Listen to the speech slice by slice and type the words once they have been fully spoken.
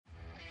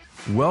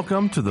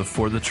Welcome to the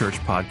For the Church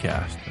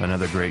podcast,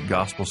 another great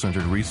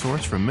gospel-centered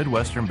resource from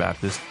Midwestern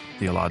Baptist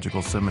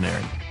Theological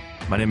Seminary.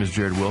 My name is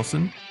Jared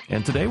Wilson,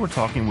 and today we're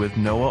talking with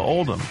Noah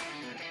Oldham,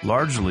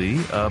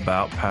 largely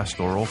about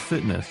pastoral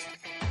fitness.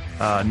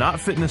 Not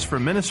fitness for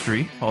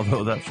ministry,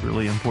 although that's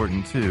really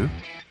important too,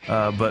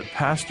 but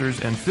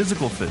pastors and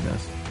physical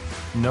fitness.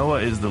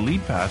 Noah is the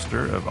lead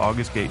pastor of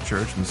August Gate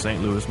Church in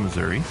St. Louis,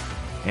 Missouri,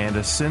 and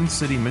a Sin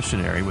City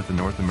missionary with the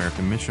North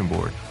American Mission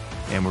Board.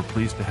 And we're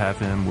pleased to have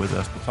him with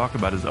us to talk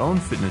about his own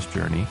fitness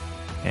journey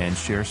and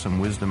share some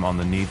wisdom on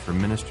the need for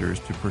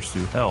ministers to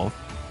pursue health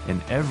in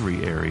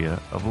every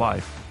area of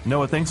life.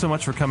 Noah, thanks so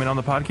much for coming on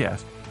the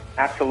podcast.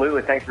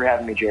 Absolutely. Thanks for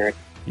having me, Jared.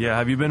 Yeah,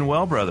 have you been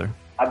well, brother?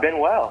 I've been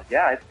well.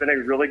 Yeah, it's been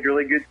a really,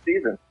 really good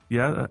season.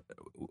 Yeah.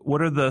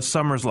 What are the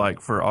summers like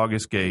for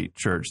August Gate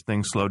Church?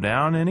 Things slow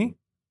down any?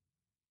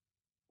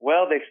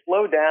 Well, they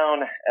slow down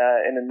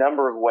in a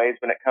number of ways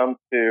when it comes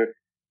to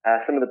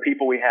some of the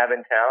people we have in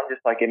town. Just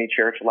like any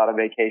church, a lot of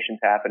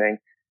vacations happening.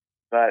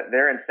 But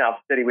there in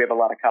South City, we have a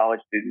lot of college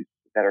students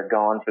that are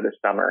gone for the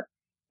summer.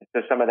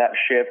 So some of that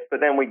shifts. But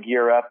then we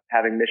gear up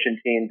having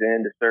mission teams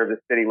in to serve the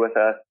city with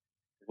us,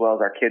 as well as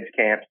our kids'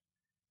 camps.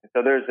 And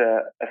so there's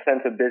a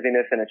sense of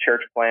busyness in a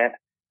church plant,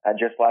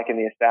 just like in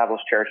the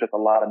established church, with a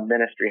lot of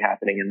ministry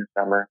happening in the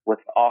summer, with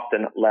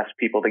often less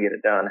people to get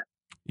it done.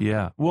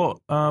 Yeah.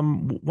 Well,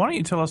 why don't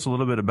you tell us a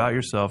little bit about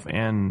yourself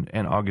and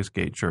August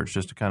Gate Church,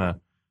 just to kind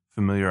of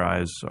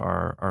familiarize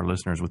our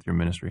listeners with your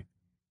ministry?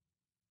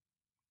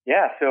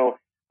 Yeah, so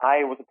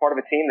I was a part of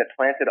a team that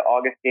planted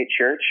August Gate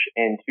Church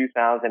in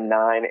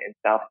 2009 in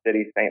South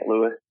City, St.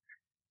 Louis.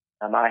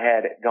 I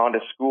had gone to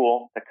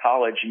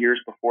college years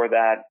before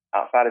that,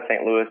 outside of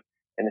St. Louis,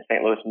 in the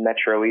St. Louis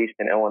Metro East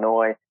in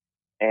Illinois,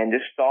 and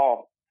just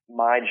saw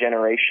my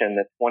generation,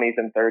 the 20s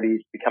and 30s,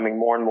 becoming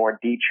more and more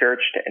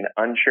de-churched and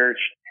unchurched.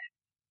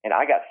 And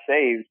I got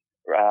saved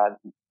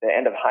the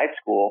end of high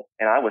school,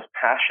 and I was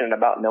passionate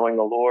about knowing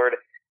the Lord,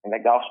 and the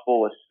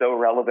gospel was so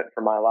relevant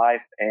for my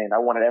life, and I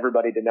wanted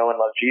everybody to know and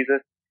love Jesus.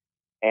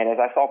 And as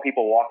I saw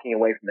people walking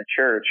away from the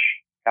church,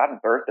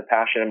 God birthed a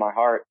passion in my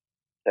heart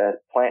to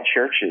plant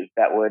churches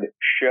that would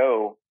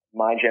show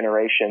my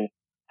generation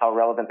how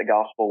relevant the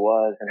gospel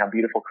was and how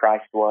beautiful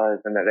Christ was,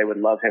 and that they would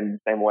love him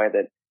the same way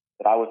that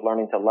I was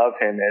learning to love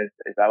him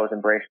as I was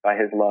embraced by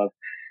his love.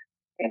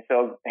 And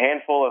so a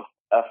handful of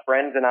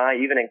friends and I,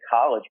 even in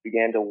college,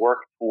 began to work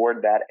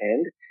toward that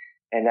end.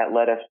 And that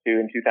led us to,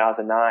 in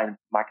 2009,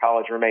 my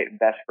college roommate and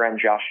best friend,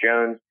 Josh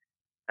Jones,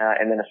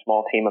 and then a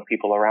small team of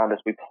people around us.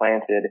 We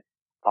planted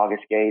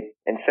August Gate.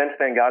 And since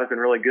then, God has been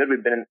really good.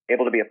 We've been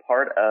able to be a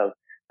part of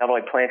not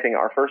only planting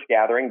our first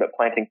gathering, but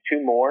planting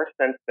two more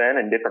since then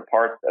in different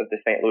parts of the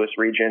St. Louis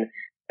region,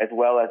 as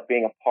well as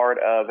being a part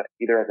of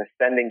either as a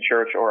sending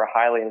church or a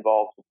highly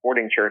involved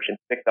supporting church in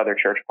 6 other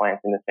church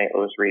plants in the St.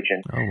 Louis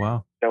region. Oh,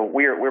 wow. So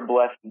we're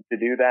blessed to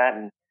do that,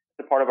 and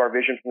it's a part of our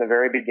vision from the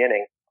very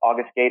beginning.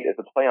 August Gate is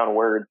a play on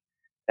words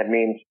that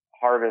means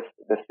harvest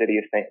the city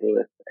of St.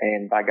 Louis,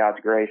 and by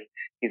God's grace,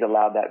 he's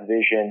allowed that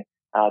vision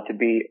to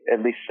be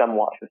at least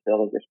somewhat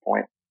fulfilled at this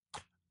point.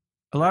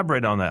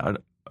 Elaborate on that.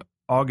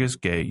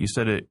 August Gate, you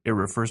said it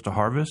refers to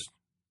harvest?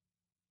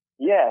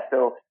 Yeah,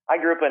 so I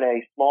grew up in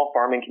a small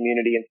farming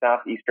community in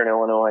southeastern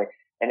Illinois,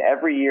 and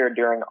every year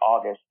during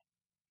August,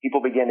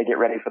 people begin to get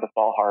ready for the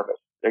fall harvest.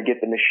 They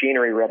get the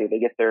machinery ready. They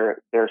get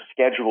their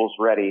schedules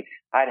ready.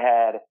 I'd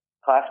had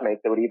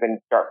classmates that would even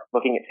start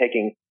looking at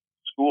taking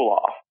school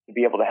off to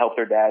be able to help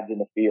their dads in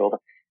the field.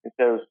 And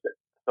so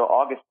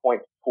August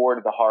points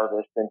toward the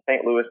harvest, and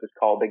St. Louis is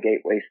called the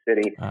Gateway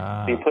City.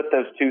 So you put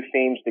those two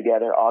themes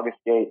together, August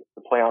Gate,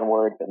 the play on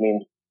words that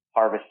means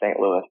harvest St.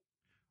 Louis.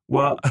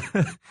 Well,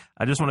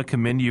 I just want to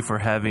commend you for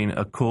having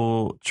a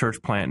cool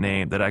church plant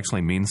name that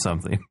actually means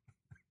something.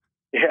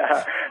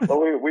 Yeah,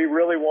 well, we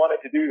really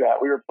wanted to do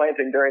that. We were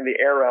planting during the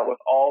era with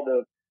all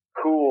the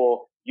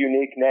cool,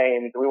 unique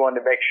names. We wanted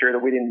to make sure that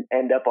we didn't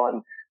end up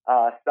on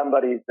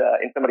somebody's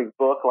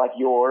book like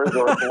yours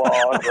or a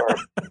blog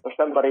or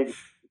somebody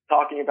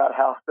talking about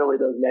how silly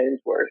those names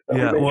were. So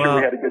yeah, we made sure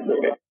we had a good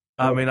name.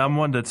 I mean, I'm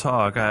one to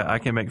talk. I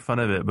can make fun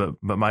of it,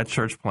 but my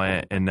church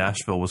plant in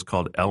Nashville was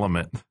called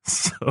Element.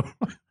 So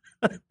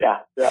yeah.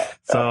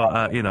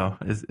 So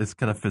it's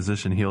kind of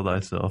physician heal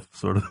thyself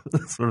sort of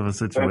a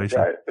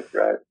situation. That's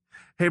right.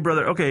 Hey,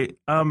 brother. Okay,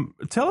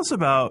 tell us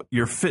about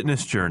your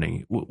fitness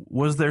journey.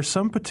 Was there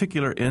some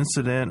particular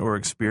incident or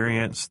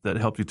experience that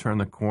helped you turn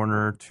the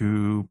corner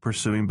to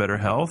pursuing better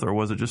health, or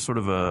was it just sort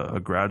of a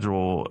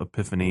gradual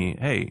epiphany?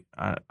 Hey,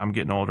 I'm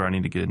getting older. I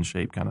need to get in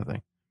shape, kind of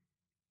thing.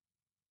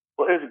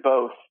 Well, it was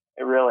both.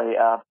 It really.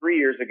 3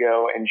 years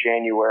ago in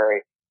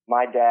January,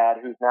 my dad,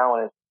 who's now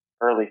in his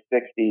early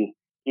 60s,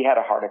 he had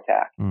a heart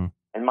attack.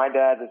 And my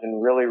dad was in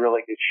really,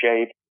 really good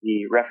shape.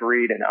 He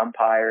refereed and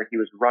umpired. He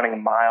was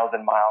running miles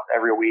and miles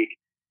every week,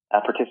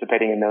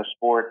 participating in those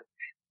sports.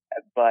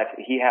 But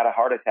he had a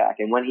heart attack.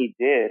 And when he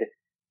did,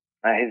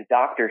 his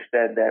doctor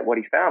said that what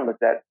he found was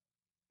that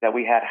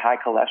we had high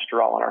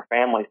cholesterol in our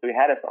family. So he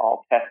had us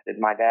all tested,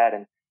 my dad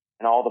and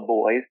all the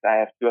boys. I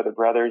have 2 other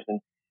brothers. And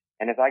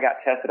as I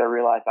got tested, I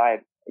realized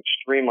I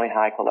extremely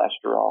high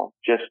cholesterol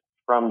just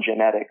from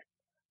genetics.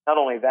 Not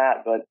only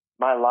that, but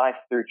my life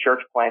through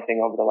church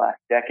planting over the last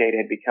decade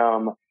had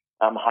become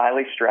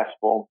highly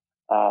stressful,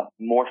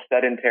 more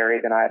sedentary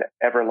than I'd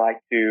ever like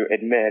to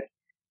admit.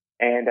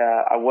 And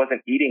I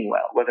wasn't eating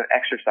well, wasn't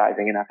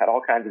exercising enough, had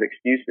all kinds of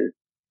excuses.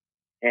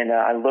 And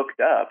I looked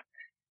up,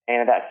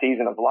 and at that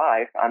season of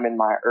life, I'm in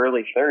my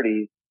early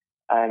 30s,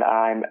 and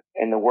I'm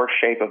in the worst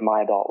shape of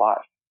my adult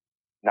life.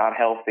 Not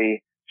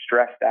healthy,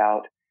 stressed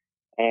out,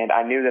 and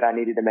I knew that I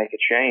needed to make a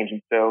change.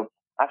 And so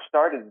I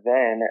started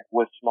then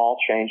with small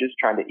changes,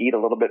 trying to eat a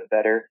little bit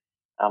better.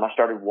 I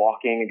started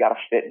walking and got a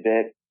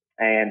Fitbit,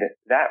 and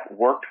that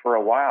worked for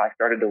a while. I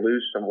started to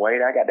lose some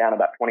weight. I got down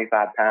about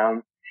 25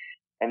 pounds,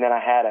 and then I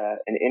had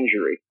an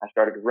injury. I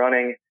started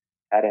running,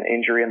 had an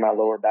injury in my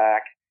lower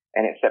back,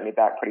 and it set me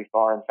back pretty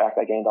far. In fact,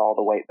 I gained all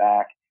the weight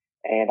back,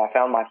 and I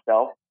found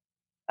myself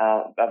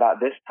about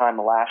this time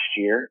last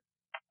year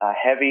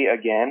heavy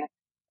again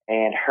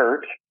and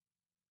hurt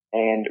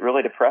and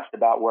really depressed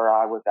about where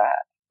I was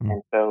at.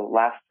 And so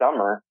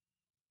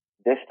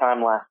this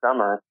time last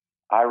summer,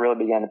 I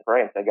really began to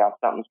pray and say, God,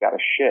 something's got to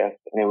shift.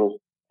 And it was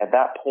at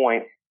that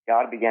point,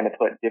 God began to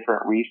put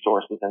different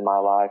resources in my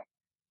life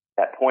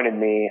that pointed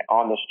me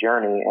on this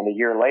journey. And a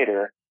year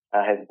later,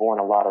 has borne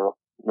a lot of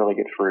really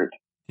good fruit.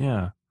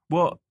 Yeah.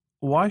 Well,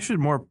 why should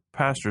more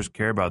pastors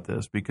care about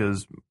this?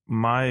 Because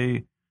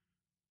my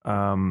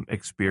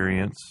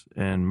experience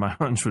and my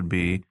hunch would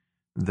be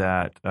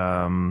that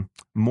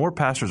more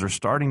pastors are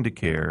starting to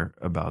care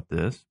about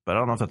this, but I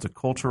don't know if that's a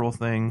cultural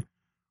thing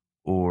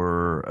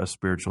or a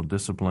spiritual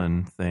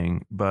discipline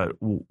thing, but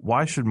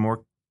why should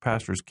more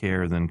pastors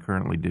care than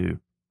currently do?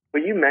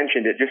 Well, you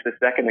mentioned it just a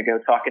second ago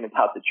talking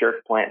about the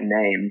church plant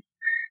names,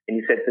 and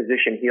you said,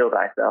 physician, heal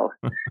thyself.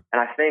 And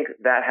I think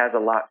that has a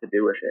lot to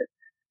do with it.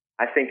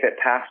 I think that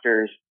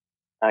pastors,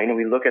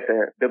 we look at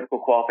the biblical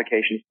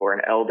qualifications for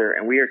an elder,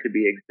 and we are to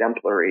be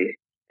exemplary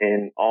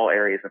in all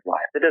areas of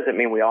life. That doesn't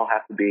mean we all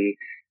have to be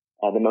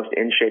the most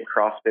in-shape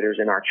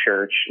CrossFitters in our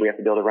church. We have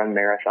to be able to run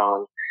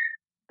marathons.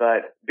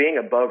 But being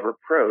above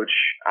reproach,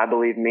 I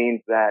believe,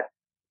 means that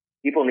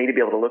people need to be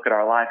able to look at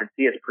our life and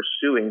see us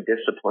pursuing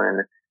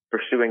discipline,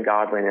 pursuing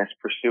godliness,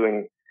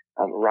 pursuing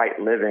right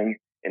living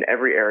in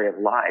every area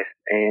of life.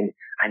 And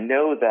I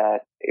know that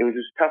it was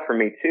just tough for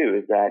me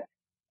too, is that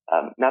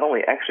not only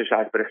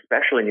exercise, but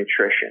especially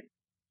nutrition,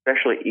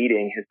 especially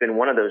eating, has been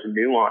one of those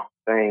nuanced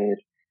things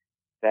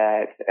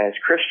that as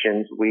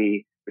Christians,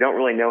 we don't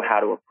really know how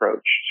to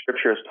approach.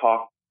 Scriptures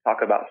talk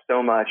about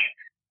so much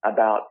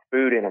about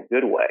food in a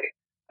good way,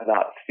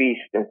 about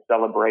feast and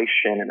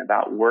celebration, and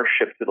about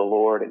worship to the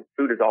Lord. And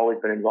food has always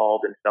been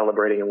involved in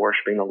celebrating and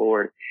worshiping the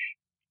Lord.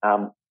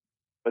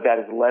 But that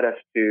has led us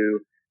to,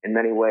 in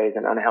many ways,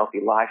 an unhealthy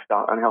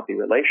lifestyle, unhealthy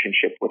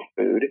relationship with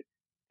food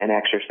and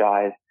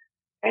exercise.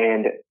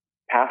 And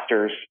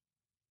pastors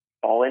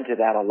fall into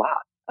that a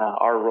lot.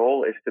 Our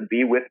role is to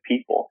be with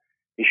people,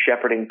 be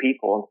shepherding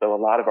people. And so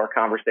a lot of our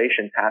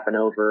conversations happen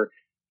over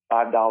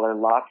 $5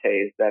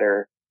 lattes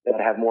that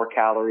have more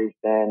calories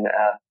than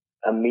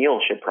a meal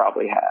should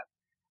probably have.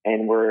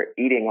 And we're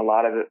eating a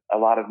lot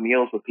of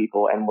meals with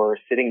people, and we're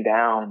sitting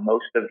down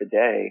most of the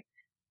day.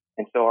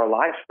 And so our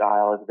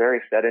lifestyle is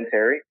very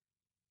sedentary,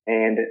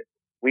 and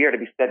we are to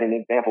be setting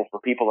an example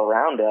for people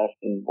around us.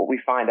 And what we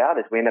find out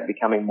is we end up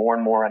becoming more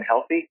and more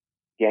unhealthy,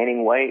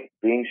 gaining weight,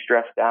 being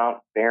stressed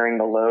out, bearing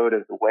the load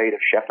of the weight of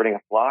shepherding a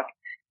flock.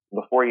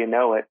 And before you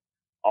know it,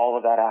 all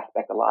of that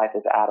aspect of life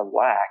is out of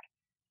whack.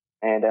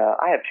 And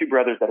I have two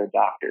brothers that are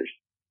doctors.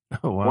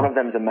 Oh, wow. One of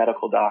them is a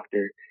medical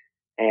doctor.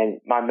 And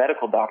my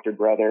medical doctor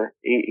brother,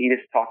 he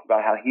just talks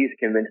about how he's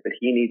convinced that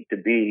he needs to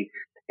be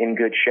in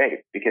good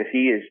shape because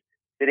he is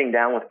sitting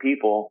down with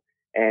people.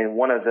 And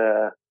one of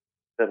the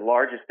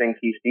largest things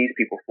he sees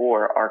people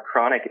for are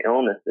chronic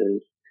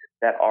illnesses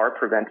that are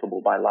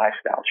preventable by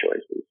lifestyle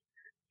choices.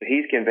 So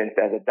he's convinced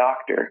as a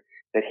doctor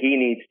that he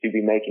needs to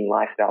be making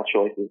lifestyle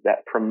choices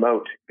that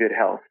promote good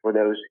health for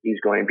those he's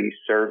going to be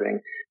serving.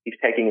 He's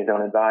taking his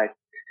own advice.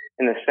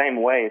 In the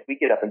same way, if we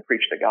get up and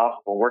preach the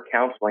gospel, we're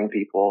counseling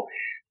people.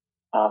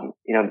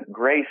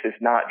 Grace is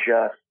not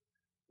just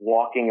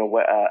walking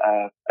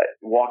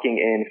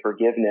in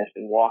forgiveness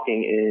and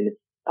walking in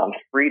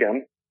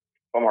freedom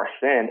from our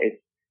sin.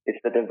 It's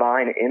the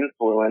divine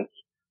influence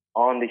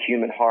on the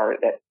human heart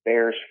that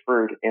bears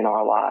fruit in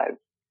our lives.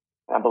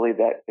 I believe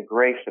that the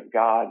grace of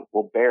God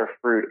will bear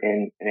fruit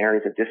in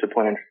areas of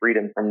discipline and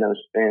freedom from those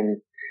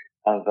sins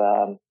of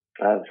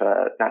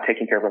not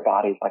taking care of our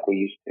bodies like we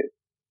used to.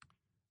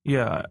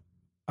 Yeah,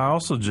 I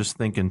also just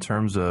think in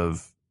terms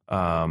of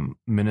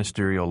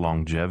ministerial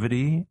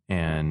longevity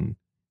and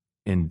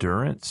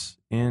endurance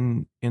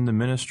in the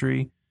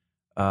ministry.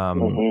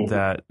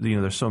 That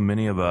there's so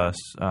many of us.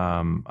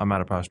 I'm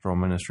out of pastoral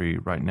ministry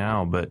right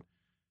now, but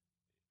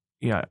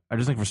yeah, I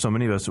just think for so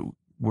many of us,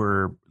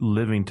 we're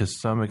living to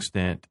some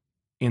extent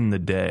in the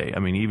day. I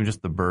mean, even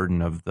just the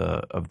burden of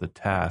the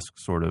task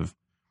sort of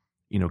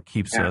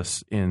keeps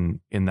us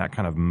in that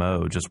kind of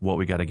mode. Just what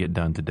we got to get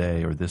done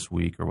today or this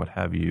week or what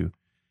have you.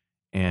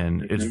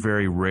 And it's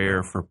very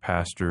rare for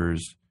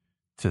pastors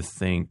to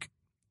think,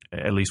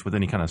 at least with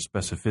any kind of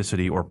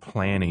specificity or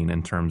planning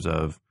in terms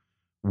of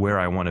where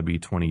I want to be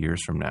 20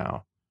 years from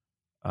now,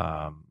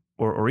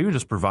 or even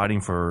just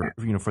providing for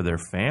for their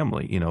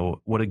family.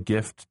 What a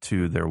gift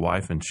to their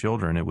wife and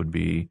children it would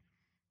be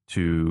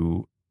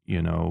to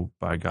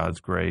by God's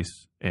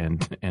grace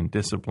and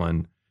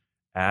discipline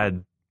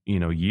add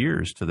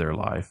years to their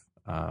life.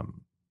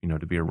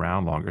 To be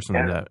around longer.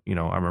 Something that I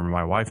remember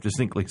my wife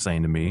distinctly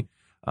saying to me,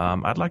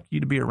 "I'd like you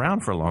to be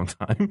around for a long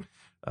time."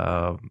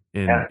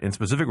 In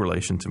specific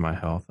relation to my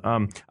health.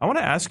 I want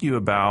to ask you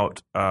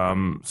about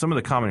some of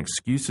the common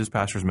excuses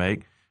pastors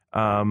make.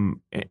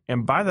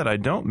 And by that, I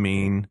don't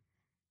mean,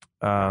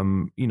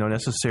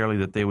 necessarily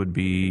that they would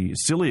be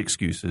silly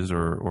excuses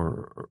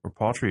or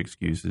paltry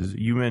excuses.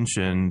 You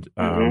mentioned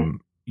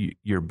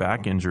your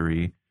back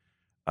injury.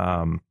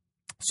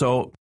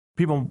 So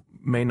people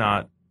may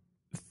not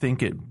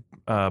think it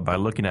by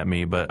looking at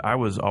me, but I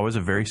was always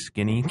a very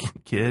skinny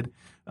kid.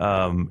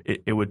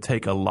 It would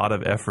take a lot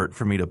of effort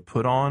for me to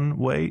put on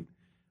weight.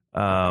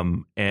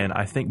 And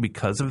I think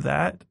because of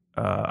that,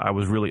 I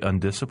was really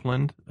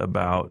undisciplined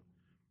about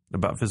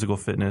physical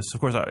fitness.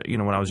 Of course,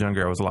 when I was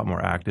younger, I was a lot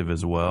more active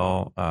as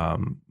well.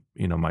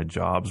 My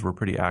jobs were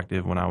pretty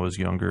active when I was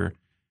younger.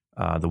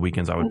 The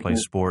weekends I would play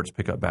sports,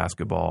 pick up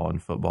basketball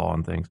and football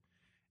and things.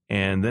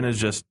 And then it's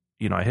just,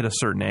 I hit a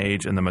certain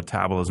age and the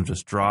metabolism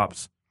just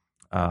drops.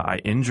 I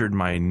injured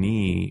my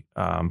knee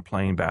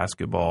playing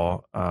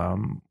basketball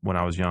when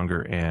I was younger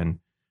and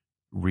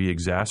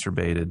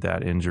re-exacerbated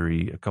that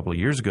injury a couple of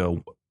years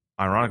ago.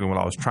 Ironically, when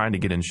I was trying to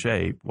get in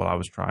shape, while I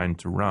was trying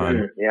to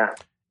run.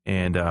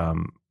 And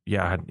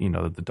I had,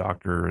 the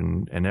doctor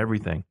and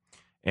everything.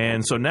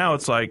 And so now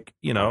it's like,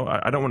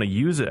 I don't want to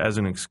use it as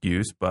an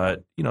excuse,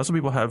 but, some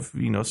people have,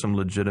 some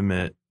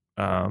legitimate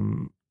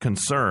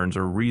concerns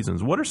or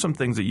reasons. What are some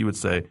things that you would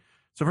say?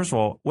 So first of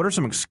all, what are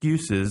some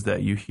excuses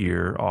that you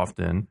hear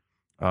often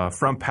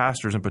from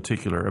pastors in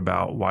particular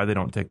about why they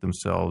don't take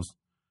themselves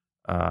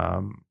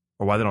or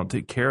why they don't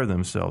take care of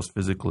themselves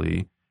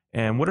physically?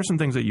 And what are some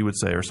things that you would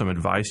say or some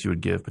advice you would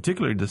give,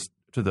 particularly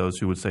to those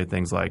who would say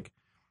things like,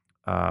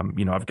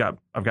 I've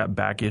got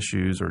back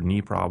issues or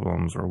knee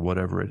problems or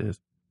whatever it is?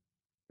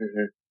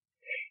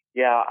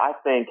 Yeah, I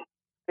think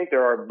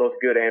there are both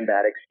good and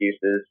bad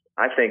excuses.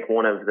 I think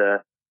one of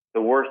the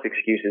worst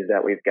excuses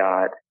that we've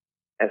got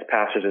as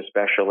pastors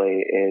especially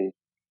is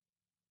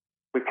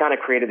we've kind of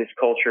created this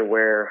culture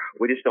where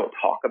we just don't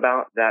talk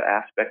about that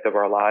aspect of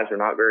our lives. We're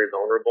not very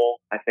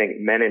vulnerable. I think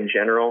men in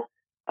general,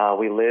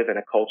 we live in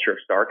a culture of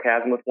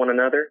sarcasm with one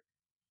another,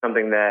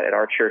 something that at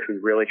our church we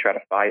really try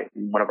to fight.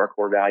 One of our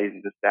core values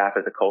as a staff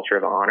is a culture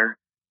of honor.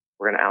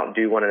 We're going to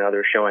outdo one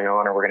another showing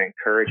honor. We're going to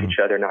encourage each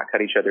other, not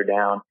cut each other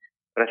down.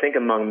 But I think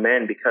among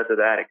men, because of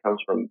that, it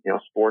comes from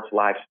sports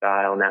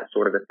lifestyle and that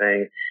sort of a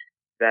thing,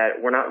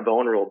 that we're not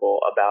vulnerable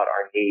about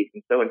our needs.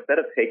 And so instead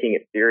of taking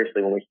it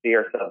seriously when we see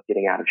ourselves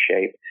getting out of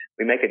shape,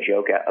 we make a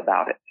joke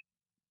about it.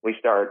 We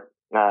start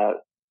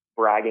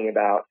bragging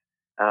about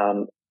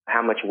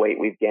how much weight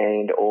we've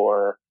gained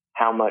or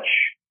how much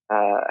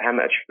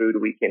food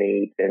we can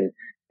eat. And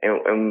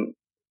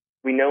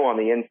we know on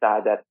the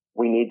inside that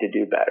we need to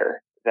do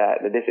better, that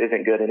this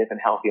isn't good and isn't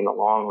healthy in the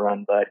long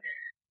run, but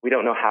we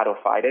don't know how to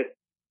fight it.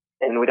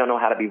 And we don't know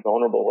how to be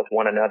vulnerable with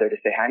one another to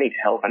say, I need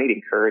help, I need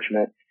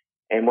encouragement.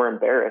 And we're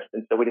embarrassed.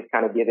 And so we just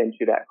kind of get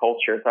into that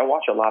culture. So I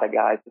watch a lot of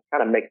guys just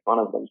kind of make fun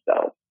of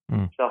themselves,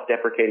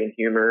 self-deprecating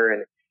humor.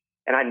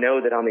 And I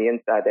know that on the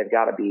inside, they've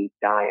got to be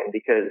dying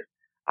because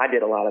I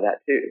did a lot of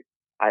that too.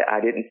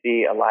 I didn't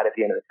see a light at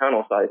the end of the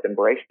tunnel, so I just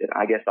embraced it.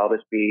 I guess I'll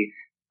be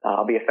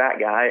a fat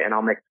guy and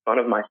I'll make fun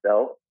of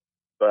myself,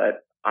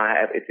 but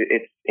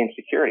it's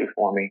insecurity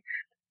for me.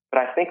 But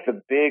I think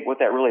what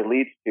that really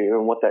leads to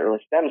and what that really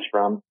stems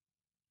from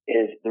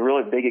is the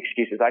really big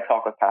excuses. I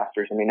talk with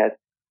pastors. I mean,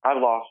 I've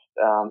lost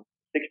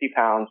 60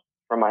 pounds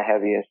from my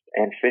heaviest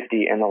and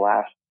 50 in the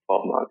last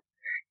 12 months.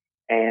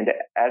 And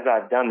as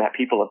I've done that,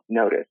 people have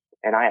noticed.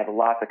 And I have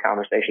lots of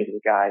conversations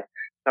with guys,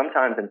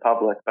 sometimes in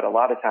public, but a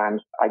lot of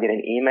times I get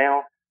an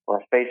email or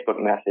a Facebook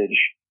message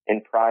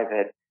in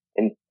private,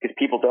 and because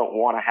people don't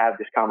want to have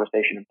this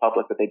conversation in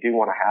public, but they do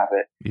want to have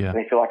it. Yeah. And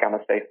they feel like I'm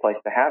a safe place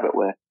to have it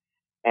with.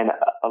 And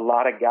a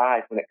lot of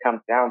guys, when it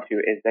comes down to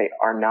it, is they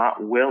are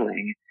not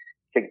willing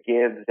to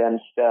give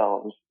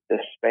themselves the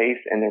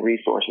space and the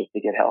resources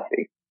to get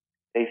healthy.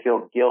 They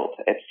feel guilt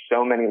at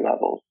so many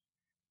levels.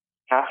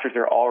 Pastors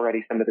are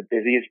already some of the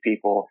busiest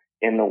people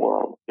in the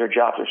world. Their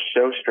jobs are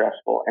so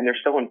stressful and they're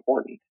so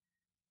important.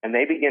 And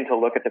they begin to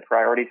look at the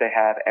priorities they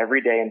have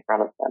every day in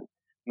front of them.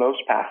 Most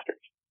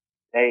pastors,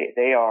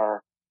 they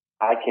are,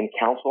 I can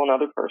counsel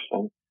another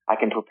person. I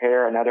can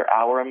prepare another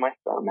hour in my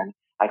sermon.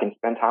 I can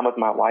spend time with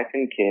my wife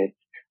and kids.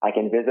 I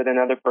can visit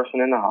another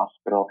person in the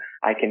hospital.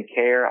 I can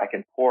care. I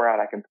can pour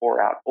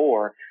out.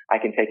 Or I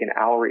can take an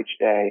hour each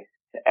day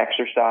to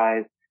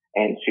exercise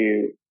and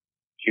to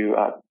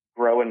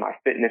grow in my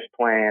fitness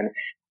plan,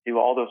 do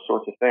all those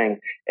sorts of things.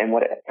 And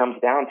what it comes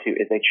down to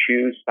is they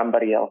choose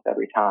somebody else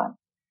every time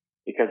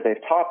because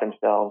they've taught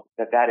themselves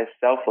that is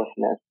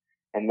selflessness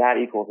and that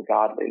equals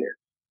godliness.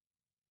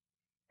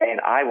 And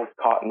I was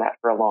caught in that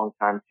for a long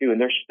time too. And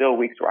there's still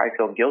weeks where I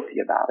feel guilty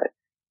about it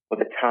with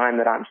the time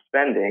that I'm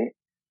spending,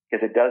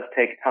 because it does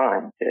take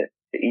time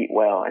to eat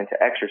well and to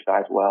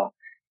exercise well.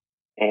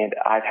 And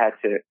I've had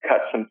to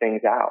cut some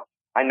things out.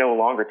 I no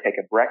longer take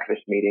a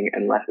breakfast meeting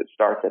unless it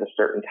starts at a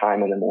certain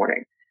time in the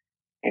morning.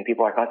 And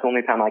people are like, that's the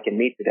only time I can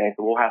meet today,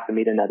 so we'll have to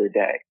meet another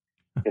day.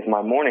 Because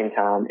my morning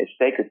time is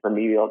sacred for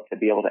me to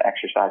be able to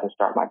exercise and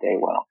start my day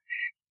well.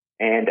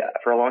 And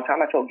for a long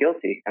time, I felt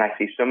guilty. And I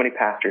see so many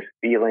pastors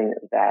feeling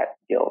that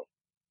guilt.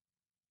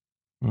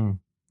 Mm.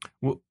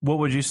 What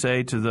would you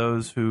say to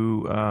those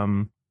who,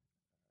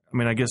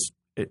 I guess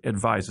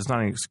advice, it's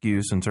not an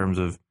excuse in terms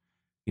of,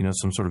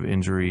 some sort of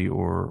injury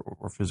or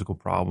physical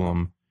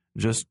problem.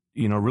 Just,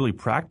 really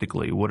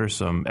practically, what are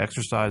some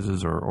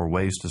exercises or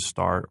ways to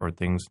start or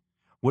things?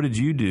 What did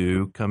you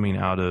do coming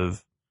out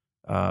of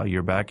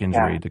your back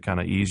injury to kind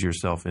of ease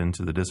yourself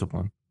into the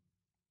discipline?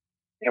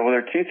 Yeah, well, there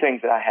are two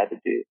things that I had to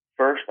do.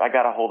 First, I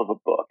got a hold of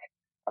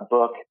a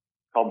book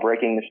called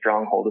Breaking the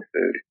Stronghold of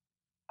Food.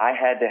 I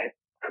had to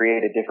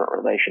create a different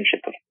relationship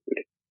with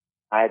food.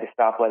 I had to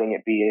stop letting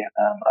it be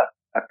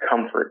a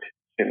comfort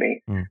to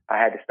me. I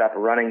had to stop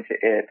running to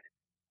it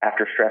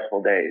after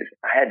stressful days.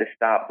 I had to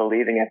stop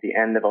believing at the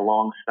end of a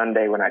long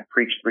Sunday when I'd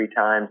preached 3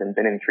 times and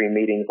been in 3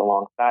 meetings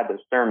alongside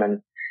those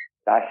sermons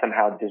that I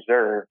somehow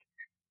deserved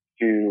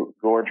to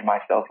gorge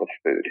myself with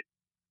food.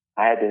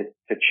 I had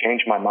to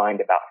change my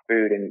mind about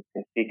food and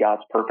see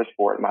God's purpose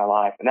for it in my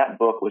life. And that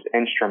book was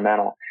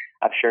instrumental.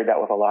 I've shared that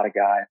with a lot of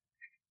guys.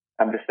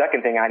 The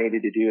second thing I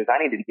needed to do is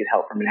I needed to get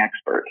help from an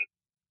expert.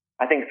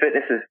 I think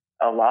fitness is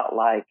a lot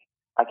like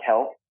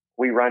health.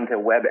 We run to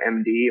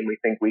WebMD and we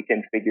think we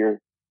can figure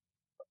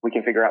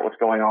out what's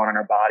going on in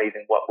our bodies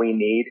and what we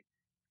need,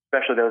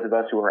 especially those of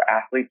us who were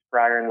athletes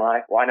prior in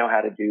life. Well, I know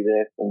how to do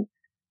this. And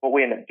what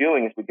we end up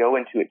doing is we go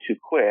into it too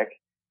quick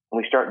and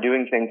we start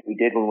doing things we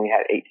did when we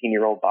had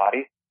 18-year-old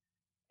bodies,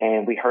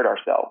 and we hurt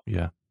ourselves.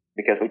 Yeah.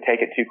 Because we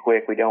take it too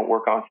quick. We don't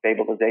work on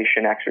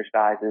stabilization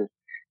exercises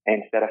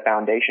and set a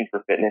foundation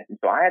for fitness. And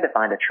so I had to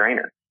find a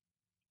trainer.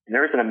 And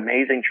there was an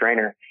amazing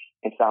trainer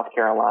in South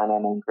Carolina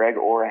named Greg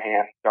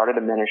Oraham. Started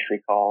a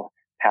ministry called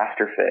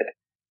Pastor Fit.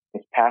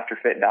 It's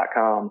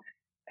pastorfit.com.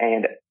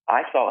 And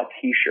I saw a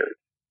T-shirt.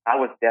 I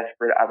was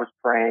desperate. I was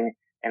praying,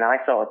 and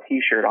I saw a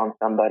T-shirt on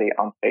somebody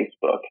on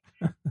Facebook.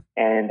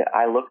 And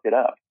I looked it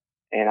up,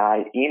 and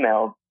I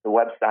emailed the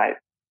website,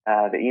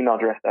 the email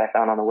address that I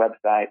found on the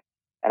website,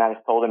 and I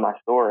just told him my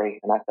story,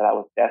 and I said I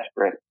was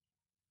desperate.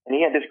 And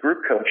he had this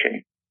group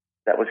coaching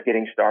that was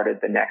getting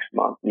started the next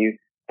month. You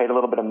paid a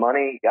little bit of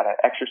money, you got an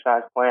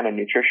exercise plan, a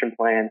nutrition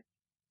plan,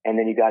 and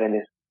then you got in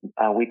this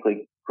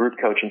weekly group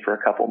coaching for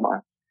a couple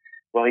months.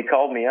 Well, he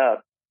called me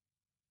up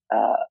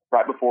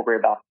right before we were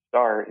about to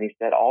start, and he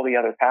said all the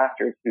other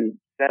pastors who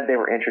said they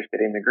were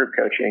interested in the group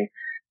coaching,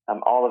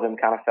 all of them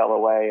kind of fell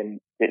away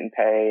and didn't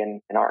pay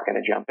and aren't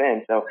going to jump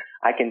in. So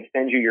I can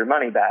send you your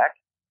money back,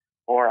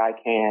 or I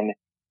can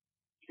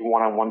do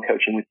one-on-one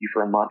coaching with you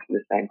for a month for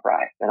the same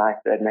price. And I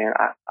said, man,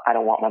 I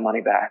don't want my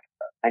money back.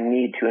 I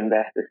need to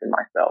invest this in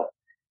myself.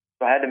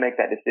 So I had to make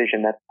that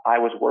decision that I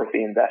was worth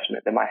the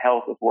investment, that my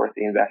health was worth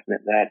the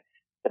investment, that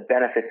the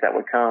benefits that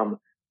would come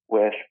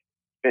with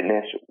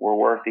fitness were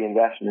worth the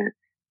investment.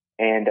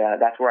 And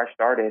that's where I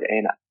started.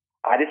 And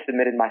I just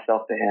submitted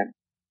myself to him.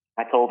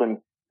 I told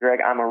him,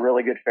 Greg, I'm a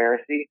really good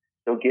Pharisee,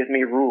 so give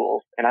me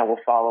rules, and I will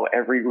follow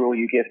every rule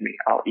you give me.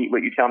 I'll eat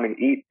what you tell me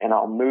to eat, and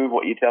I'll move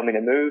what you tell me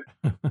to move,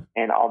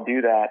 and I'll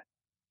do that.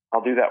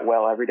 I'll do that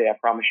well every day. I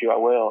promise you I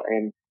will.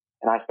 And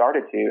I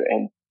started to,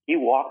 and he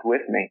walked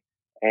with me,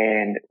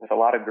 and with a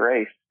lot of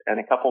grace, in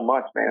a couple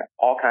months, man,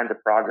 all kinds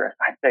of progress.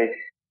 I'd say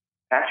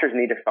pastors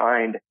need to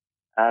find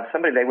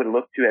somebody they would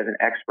look to as an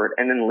expert,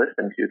 and then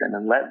listen to them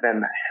and let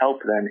them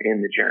help them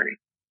in the journey.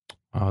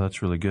 Oh,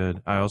 that's really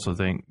good. I also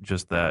think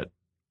just that,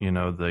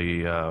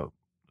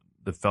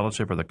 the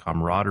fellowship or the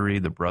camaraderie,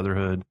 the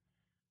brotherhood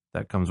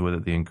that comes with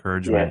it, the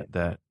encouragement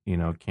that,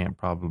 can't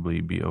probably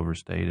be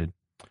overstated.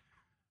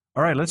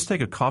 All right, let's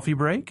take a coffee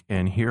break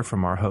and hear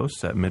from our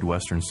hosts at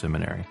Midwestern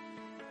Seminary.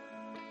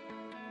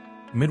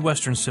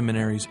 Midwestern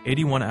Seminary's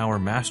 81-hour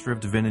Master of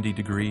Divinity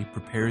degree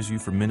prepares you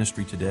for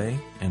ministry today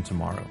and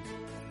tomorrow.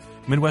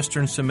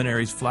 Midwestern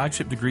Seminary's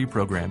flagship degree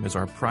program is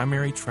our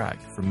primary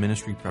track for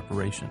ministry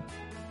preparation.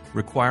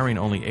 Requiring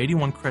only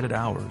 81 credit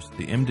hours,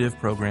 the MDiv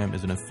program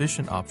is an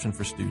efficient option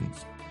for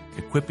students,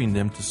 equipping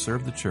them to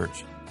serve the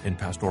church in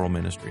pastoral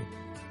ministry.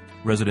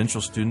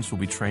 Residential students will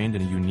be trained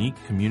in a unique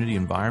community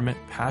environment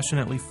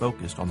passionately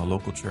focused on the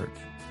local church.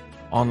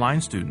 Online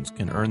students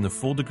can earn the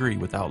full degree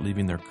without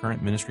leaving their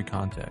current ministry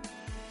context.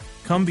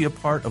 Come be a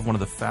part of one of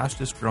the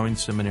fastest growing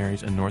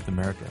seminaries in North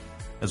America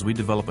as we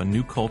develop a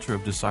new culture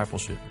of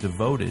discipleship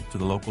devoted to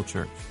the local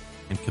church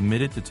and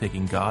committed to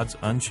taking God's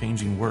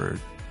unchanging word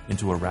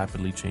into a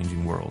rapidly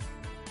changing world.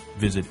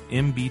 Visit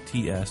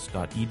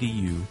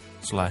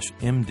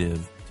mbts.edu/mdiv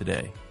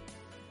today.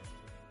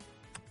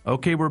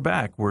 Okay, we're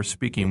back. We're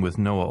speaking with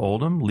Noah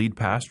Oldham, lead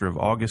pastor of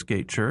August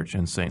Gate Church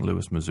in St.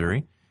 Louis,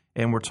 Missouri,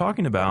 and we're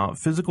talking about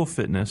physical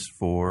fitness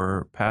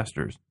for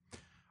pastors.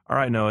 All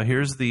right, Noah,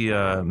 here's the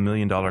 $1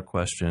 million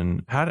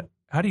question. How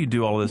do you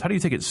do all this? How do you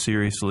take it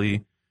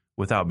seriously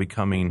without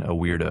becoming a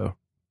weirdo?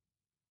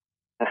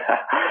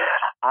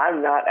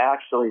 I'm not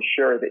actually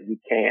sure that you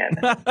can.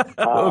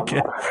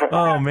 Okay.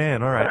 Oh,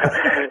 man. All right.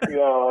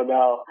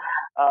 No.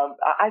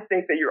 I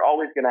think that you're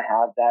always going to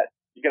have that.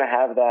 You're going to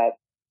have that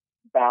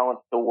balance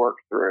to work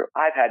through.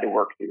 I've had to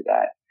work through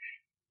that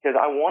because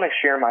I want to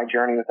share my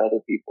journey with other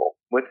people.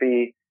 With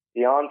the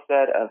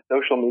onset of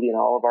social media in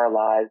all of our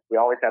lives, we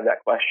always have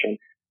that question: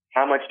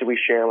 how much do we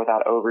share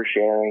without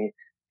oversharing?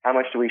 How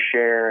much do we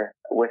share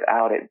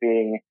without it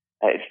being,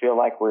 it feel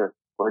like we're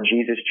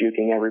Jesus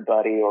juking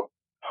everybody or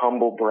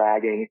humble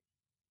bragging?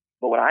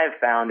 But what I have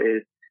found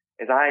is,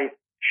 as I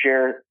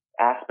share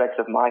aspects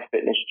of my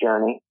fitness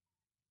journey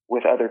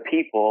with other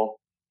people,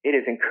 it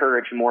has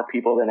encouraged more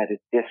people than it has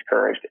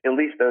discouraged, at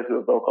least those who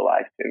have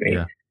vocalized to me.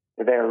 Yeah.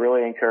 They are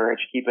really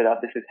encouraged. Keep it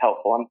up. This is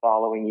helpful. I'm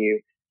following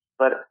you.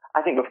 But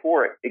I think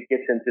before it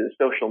gets into the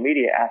social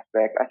media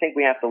aspect, I think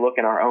we have to look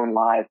in our own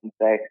lives and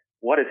say,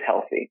 what is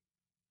healthy?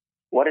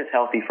 What is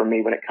healthy for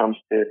me when it comes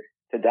to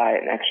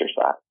diet and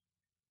exercise?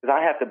 Because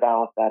I have to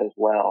balance that as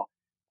well.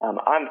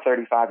 I'm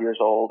 35 years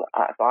old,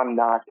 so I'm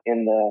not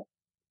in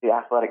the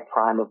athletic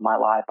prime of my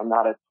life. I'm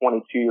not a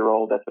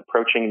 22-year-old that's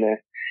approaching this.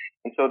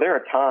 And so there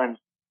are times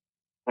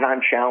when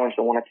I'm challenged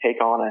and want to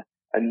take on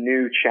a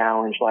new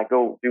challenge, like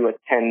go do a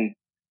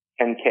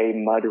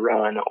 10K mud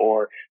run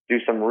or do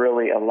some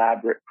really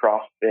elaborate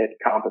CrossFit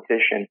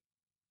competition.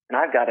 And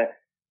I got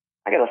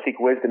to seek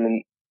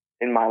wisdom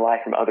in my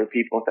life from other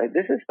people and say,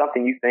 this is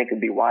something you think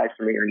would be wise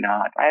for me or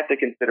not. I have to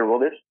consider, will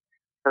this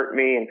hurt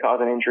me and cause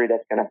an injury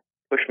that's going to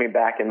push me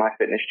back in my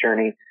fitness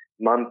journey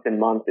months and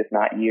months, if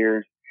not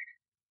years,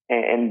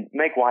 and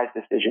make wise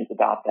decisions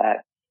about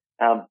that.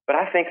 But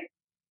I think,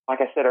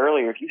 like I said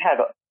earlier, if you have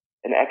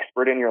an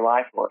expert in your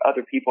life or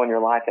other people in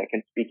your life that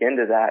can speak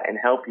into that and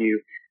help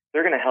you,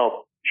 they're going to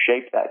help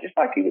shape that. Just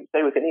like you would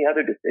say with any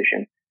other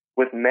decision.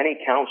 With many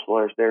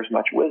counselors, there's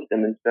much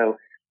wisdom. And so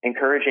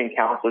encouraging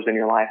counselors in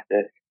your life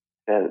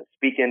to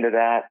speak into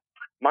that.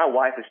 My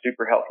wife is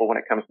super helpful when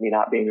it comes to me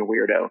not being a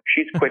weirdo.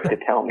 She's quick to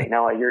tell me,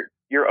 Noah,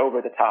 you're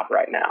over the top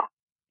right now.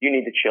 You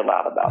need to chill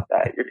out about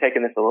that. You're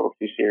taking this a little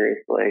too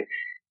seriously.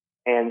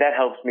 And that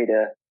helps me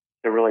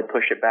to really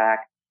push it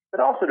back,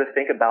 but also to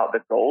think about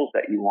the goals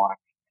that you want.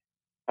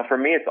 For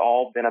me, it's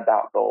all been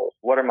about goals.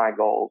 What are my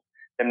goals?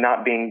 Them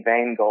not being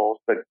vain goals,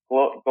 but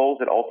goals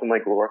that ultimately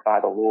glorify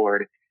the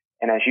Lord.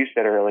 And as you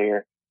said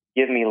earlier,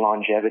 give me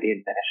longevity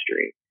in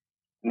ministry.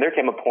 And there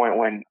came a point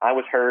when I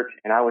was hurt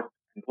and I was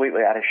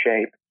completely out of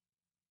shape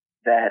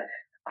that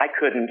I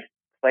couldn't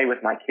play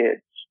with my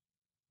kids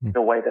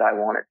the way that I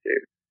wanted to.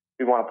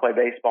 We want to play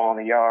baseball in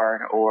the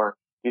yard or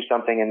do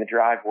something in the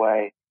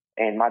driveway,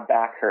 and my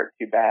back hurt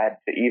too bad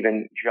to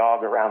even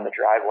jog around the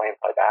driveway and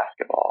play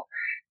basketball.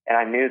 And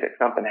I knew that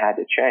something had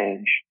to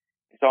change.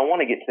 So I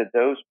want to get to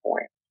those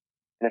points.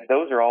 And if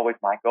those are always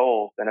my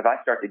goals, then if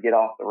I start to get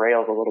off the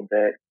rails a little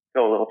bit,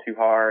 go a little too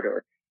hard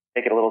or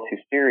take it a little too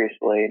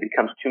seriously, it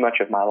becomes too much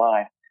of my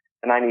life.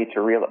 And I need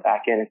to reel it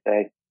back in and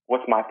say,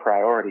 what's my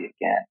priority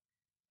again?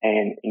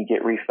 And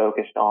get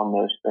refocused on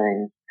those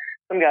things.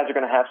 Some guys are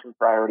going to have some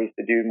priorities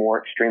to do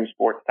more extreme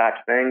sports type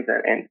things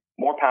and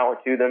more power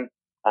to them.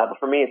 But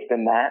for me, it's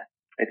been that.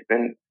 It's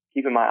been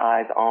keeping my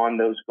eyes on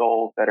those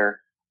goals that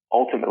are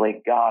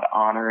ultimately God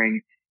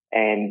honoring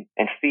and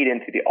feed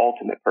into the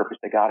ultimate purpose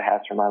that God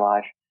has for my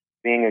life.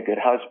 Being a good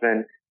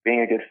husband,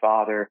 being a good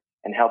father,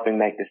 and helping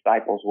make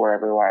disciples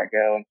wherever I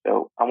go. And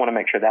so I want to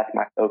make sure that's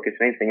my focus.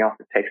 Anything else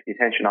that takes the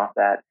attention off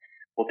that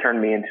will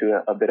turn me into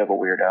a bit of a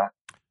weirdo.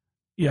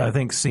 Yeah, I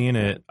think seeing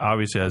it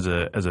obviously as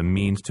a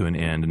means to an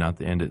end and not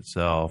the end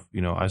itself.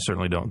 I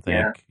certainly don't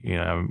think,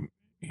 I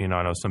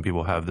know some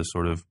people have this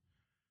sort of,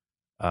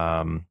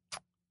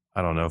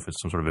 I don't know if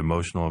it's some sort of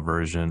emotional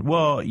aversion.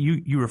 Well,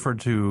 you referred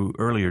to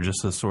earlier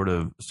just the sort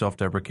of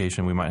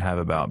self-deprecation we might have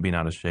about being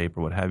out of shape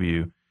or what have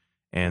you.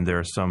 And there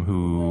are some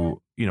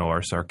who,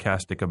 are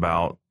sarcastic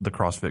about the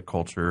CrossFit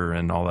culture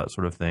and all that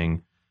sort of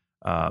thing.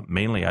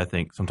 Mainly, I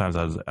think sometimes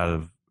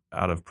out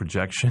of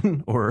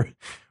projection or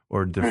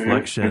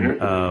deflection.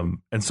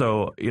 And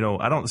so,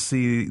 I don't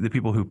see the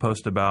people who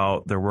post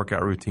about their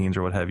workout routines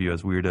or what have you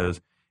as weirdos.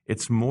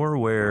 It's more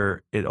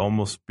where it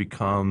almost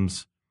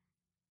becomes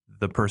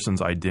the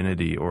person's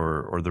identity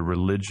or the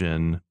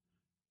religion,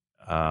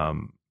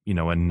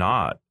 and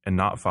not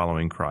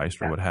following Christ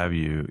or what have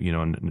you,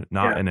 and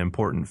not an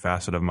important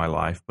facet of my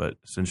life, but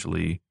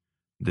essentially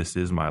this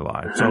is my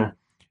life. So,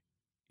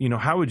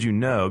 how would you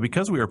know?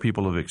 Because we are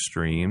people of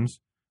extremes,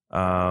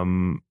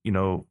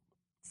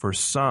 for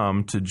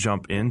some to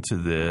jump into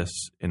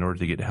this in order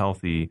to get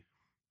healthy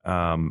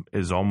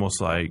is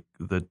almost like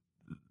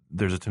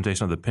there's a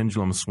temptation of the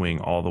pendulum swing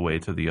all the way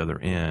to the other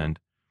end.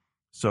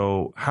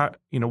 So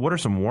what are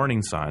some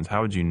warning signs?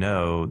 How would you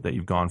know that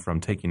you've gone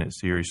from taking it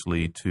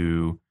seriously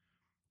to,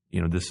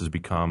 this has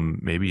become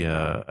maybe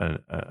an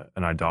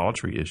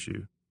idolatry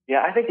issue?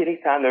 Yeah, I think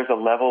anytime there's a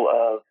level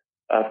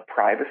of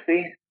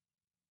privacy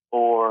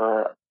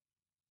or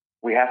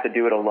we have to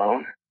do it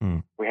alone,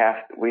 we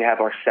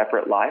have our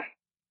separate life,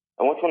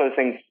 And what's one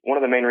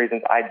of the main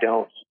reasons I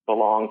don't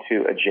belong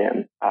to a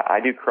gym, I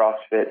do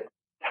CrossFit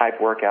type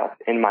workouts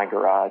in my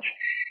garage,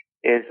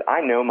 is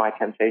I know my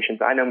temptations,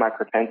 I know my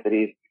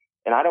propensities,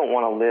 and I don't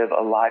want to live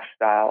a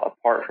lifestyle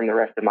apart from the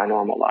rest of my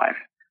normal life.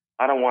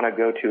 I don't want to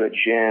go to a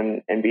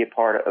gym and be a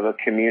part of a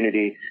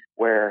community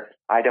where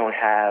I don't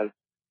have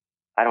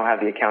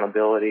the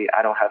accountability.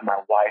 I don't have my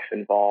wife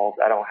involved.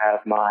 I don't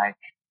have my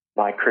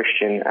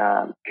Christian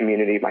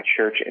community, my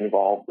church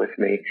involved with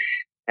me.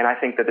 And I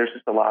think that there's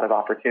just a lot of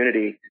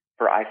opportunity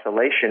for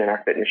isolation in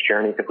our fitness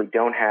journeys if we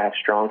don't have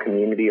strong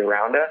community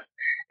around us,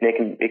 and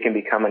it can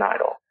become an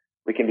idol.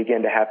 We can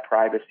begin to have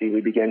privacy.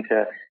 We begin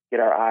to get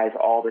our eyes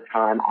all the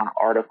time on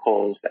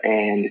articles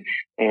and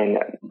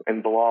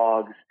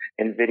blogs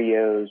and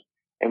videos,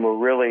 and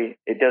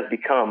it does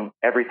become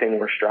everything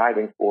we're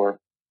striving for.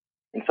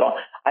 And so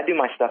I do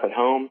my stuff at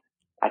home.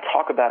 I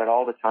talk about it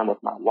all the time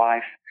with my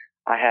wife.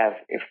 I have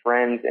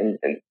friends, and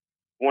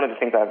one of the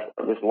things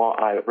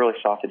I really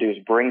sought to do is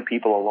bring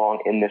people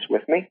along in this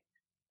with me.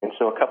 And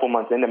so a couple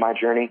months into my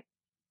journey,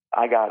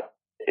 I got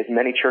as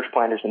many church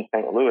planters in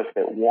St. Louis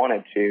that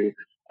wanted to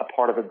a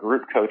part of a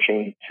group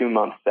coaching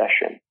 2-month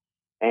session.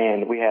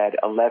 And we had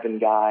 11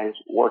 guys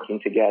working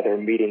together,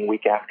 meeting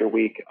week after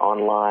week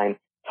online,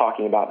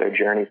 talking about their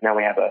journeys. Now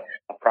we have a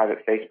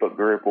private Facebook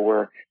group where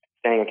we're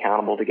staying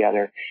accountable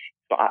together.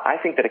 So I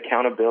think that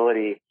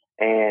accountability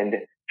and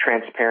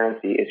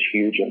transparency is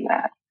huge in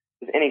that.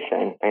 With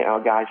anything,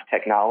 guys,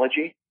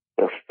 technology,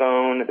 their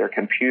phone, their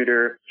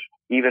computer,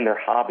 even their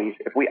hobbies,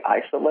 if we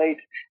isolate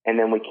and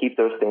then we keep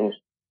those things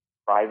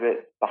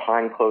private,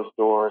 behind closed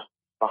doors,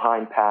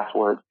 behind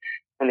passwords,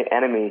 and the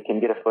enemy can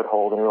get a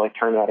foothold and really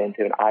turn that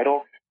into an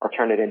idol or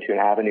turn it into an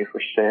avenue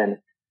for sin.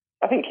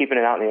 I think keeping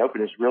it out in the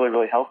open is really,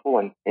 really helpful.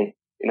 And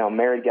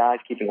married guys,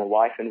 keeping their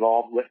wife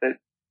involved with it,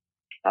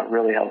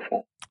 really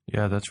helpful.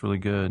 Yeah, that's really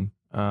good.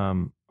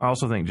 I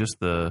also think just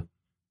the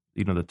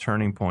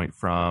turning point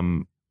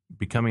from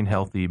becoming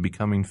healthy,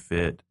 becoming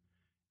fit,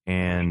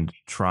 and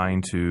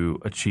trying to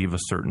achieve a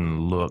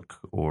certain look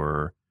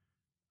or,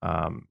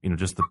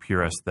 just the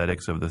pure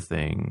aesthetics of the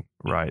thing,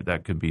 right?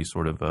 That could be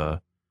sort of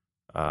a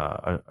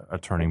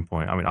turning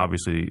point. I mean,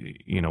 obviously,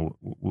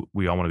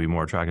 we all want to be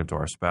more attractive to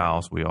our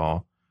spouse. We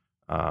all,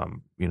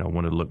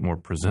 want to look more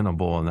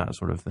presentable and that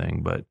sort of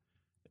thing. But,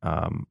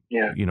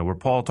 where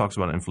Paul talks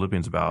about it in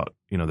Philippians about,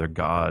 their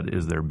God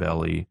is their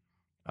belly.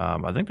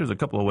 I think there's a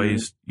couple of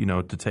ways,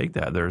 to take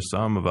that. There are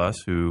some of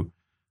us who,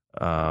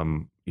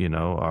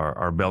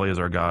 our belly is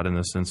our God in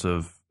the sense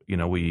of,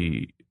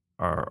 we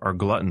are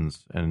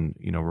gluttons and,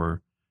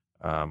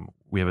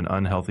 we have an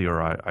unhealthy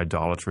or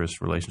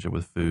idolatrous relationship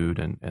with food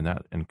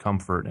and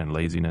comfort and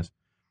laziness.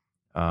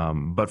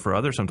 But for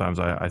others, sometimes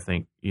I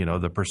think,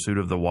 the pursuit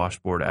of the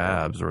washboard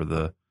abs or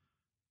the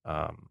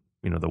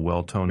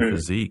well-toned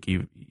physique,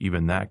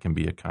 even that can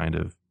be a kind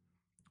of,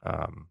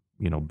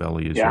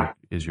 belly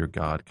is your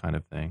God kind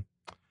of thing.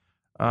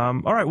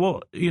 All right.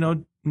 Well,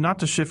 not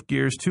to shift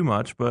gears too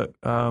much, but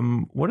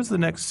what does the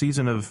next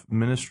season of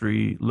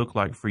ministry look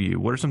like for you?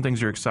 What are some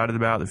things you're excited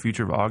about, the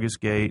future of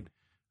August Gate,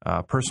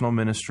 personal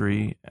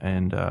ministry,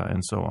 and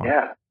so on?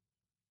 Yeah.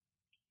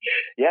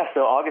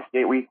 So August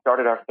Gate, we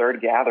started our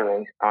third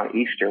gathering on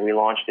Easter. We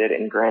launched it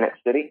in Granite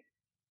City.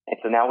 And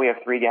so now we have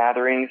 3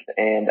 gatherings,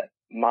 and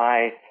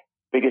my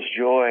biggest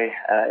joy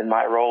in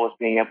my role is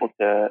being able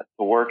to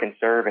work and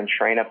serve and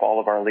train up all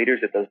of our leaders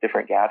at those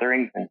different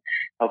gatherings and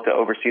help to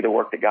oversee the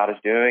work that God is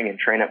doing and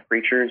train up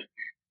preachers.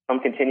 I'm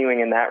continuing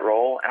in that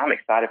role, and I'm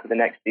excited for the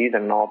next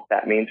season and all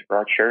that means for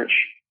our church.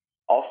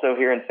 Also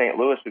here in St.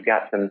 Louis, we've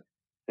got some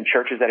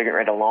churches that are getting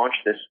ready to launch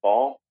this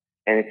fall,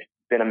 and it's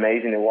been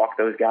amazing to walk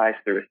those guys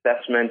through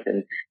assessment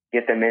and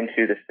get them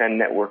into the Send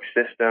Network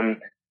system,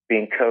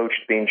 being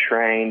coached, being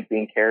trained,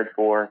 being cared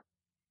for.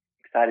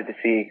 Excited to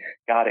see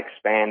God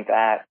expand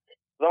that.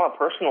 So on a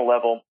personal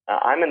level,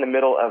 I'm in the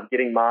middle of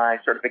getting my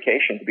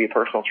certification to be a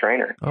personal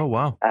trainer. Oh,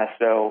 wow.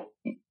 So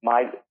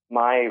my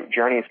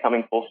journey is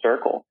coming full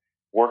circle.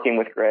 Working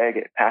with Greg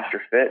at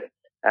Pastor Fit,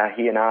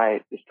 he and I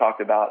just talked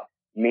about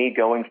me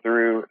going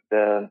through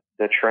the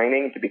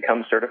training to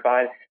become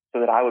certified so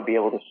that I would be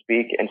able to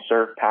speak and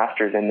serve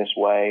pastors in this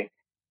way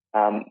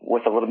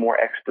with a little more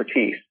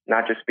expertise,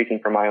 not just speaking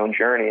from my own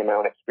journey and my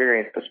own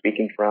experience, but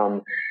speaking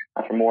from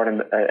more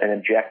an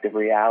objective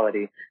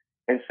reality.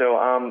 And so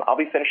I'll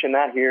be finishing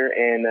that here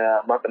in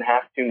a month and a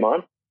half, 2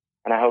 months,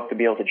 and I hope to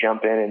be able to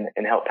jump in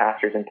and help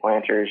pastors and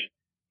planters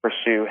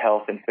pursue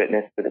health and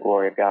fitness to the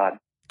glory of God.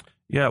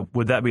 Yeah.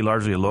 Would that be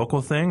largely a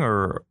local thing,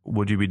 or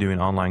would you be doing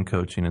online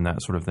coaching and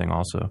that sort of thing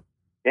also?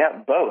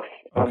 Yeah, both.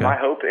 Okay. My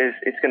hope is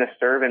it's going to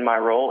serve in my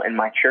role in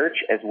my church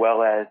as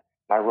well as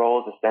my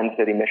role as a Send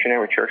City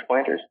missionary with church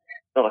planters.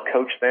 Be able to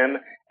coach them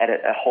at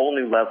a whole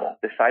new level,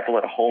 disciple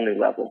at a whole new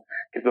level.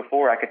 Because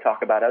before I could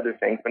talk about other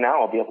things, but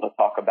now I'll be able to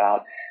talk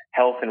about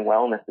health and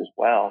wellness as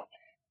well.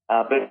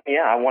 But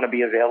yeah, I want to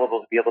be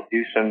available to be able to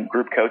do some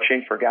group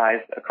coaching for guys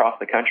across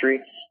the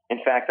country. In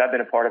fact, I've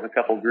been a part of a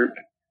couple group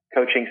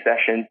coaching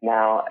sessions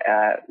now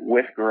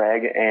with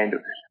Greg, and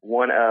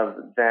one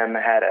of them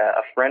had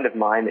a friend of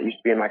mine that used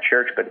to be in my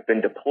church but had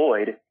been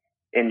deployed,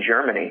 in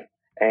Germany.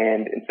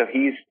 And so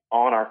he's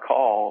on our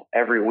call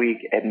every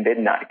week at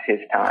midnight his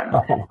time.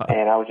 Oh, wow.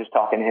 And I was just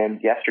talking to him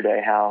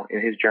yesterday how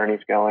his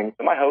journey's going.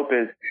 So my hope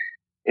is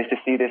to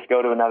see this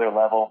go to another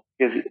level.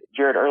 Because,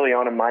 Jared, early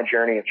on in my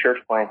journey of church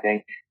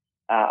planting,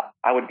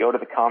 I would go to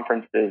the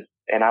conferences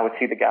and I would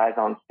see the guys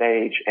on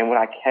stage. And what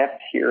I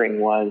kept hearing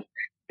was,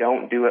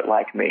 don't do it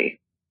like me.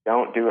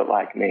 Don't do it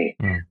like me.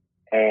 Mm.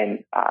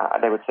 And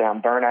they would say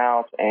I'm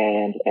burnout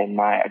and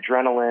my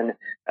adrenal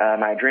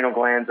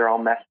glands are all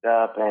messed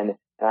up and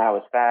I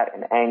was fat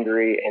and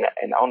angry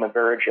and on the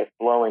verge of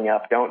blowing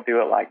up. Don't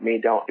do it like me.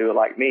 Don't do it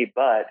like me.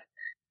 But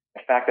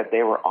the fact that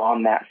they were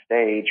on that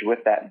stage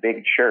with that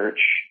big church,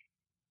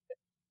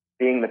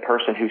 being the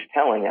person who's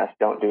telling us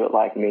don't do it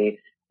like me,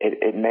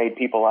 it made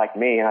people like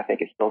me, and I think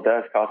it still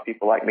does cause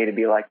people like me to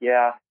be like,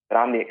 yeah, but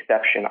I'm the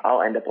exception.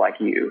 I'll end up like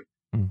you.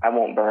 I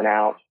won't burn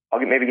out. I'll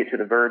maybe get to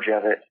the verge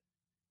of it,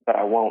 but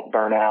I won't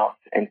burn out.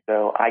 And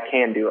so I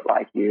can do it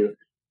like you.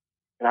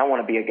 And I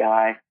want to be a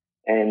guy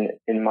in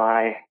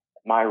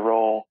my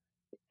role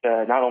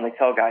to not only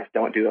tell guys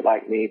don't do it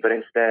like me, but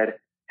instead,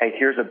 hey,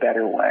 here's a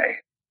better way.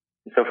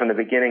 And so from the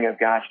beginning of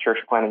guys' church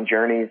planting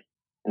journeys,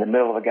 in the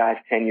middle of a guy's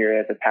tenure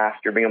as a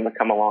pastor, being able to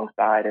come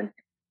alongside and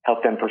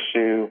help them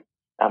pursue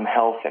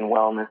health and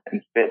wellness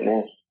and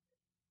fitness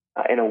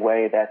in a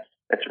way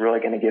that's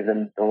really going to give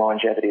them the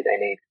longevity they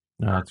need.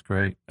 No, that's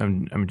great. I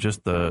mean,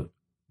 just the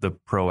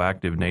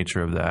proactive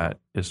nature of that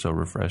is so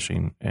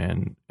refreshing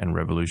and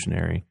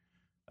revolutionary,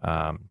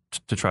 to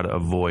try to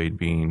avoid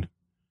being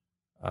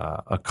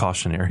a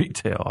cautionary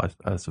tale,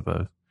 I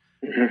suppose.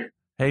 Mm-hmm.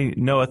 Hey,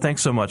 Noah,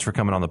 thanks so much for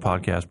coming on the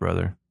podcast,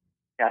 brother.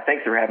 Yeah,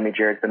 thanks for having me,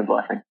 Jared. It's been a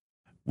blessing.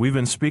 We've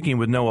been speaking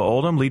with Noah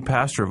Oldham, lead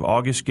pastor of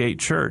August Gate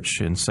Church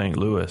in St.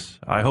 Louis.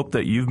 I hope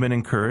that you've been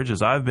encouraged,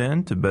 as I've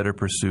been, to better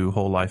pursue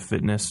whole life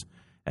fitness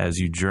as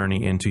you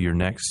journey into your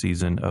next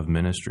season of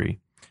ministry.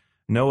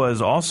 Noah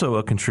is also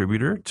a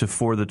contributor to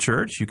For the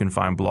Church. You can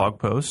find blog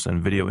posts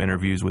and video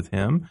interviews with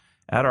him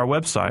at our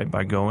website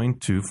by going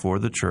to For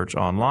the Church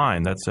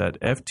online. That's at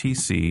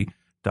ftc.co,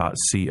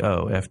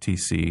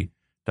 ftc.co.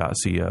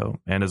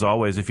 And as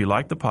always, if you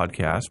like the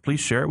podcast, please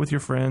share it with your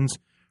friends,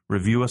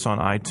 review us on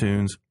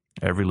iTunes.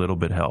 Every little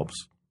bit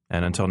helps.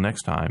 And until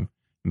next time,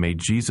 may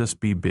Jesus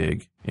be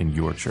big in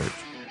your church.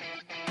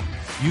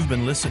 You've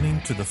been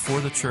listening to the For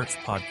the Church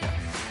podcast,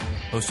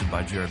 hosted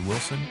by Jared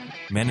Wilson,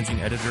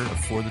 managing editor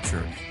of For the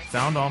Church,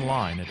 found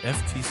online at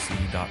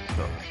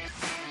ftc.co.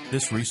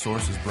 This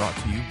resource is brought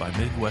to you by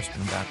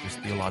Midwestern Baptist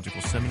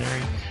Theological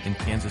Seminary in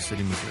Kansas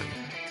City, Missouri,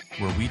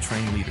 where we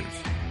train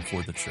leaders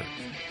for the church.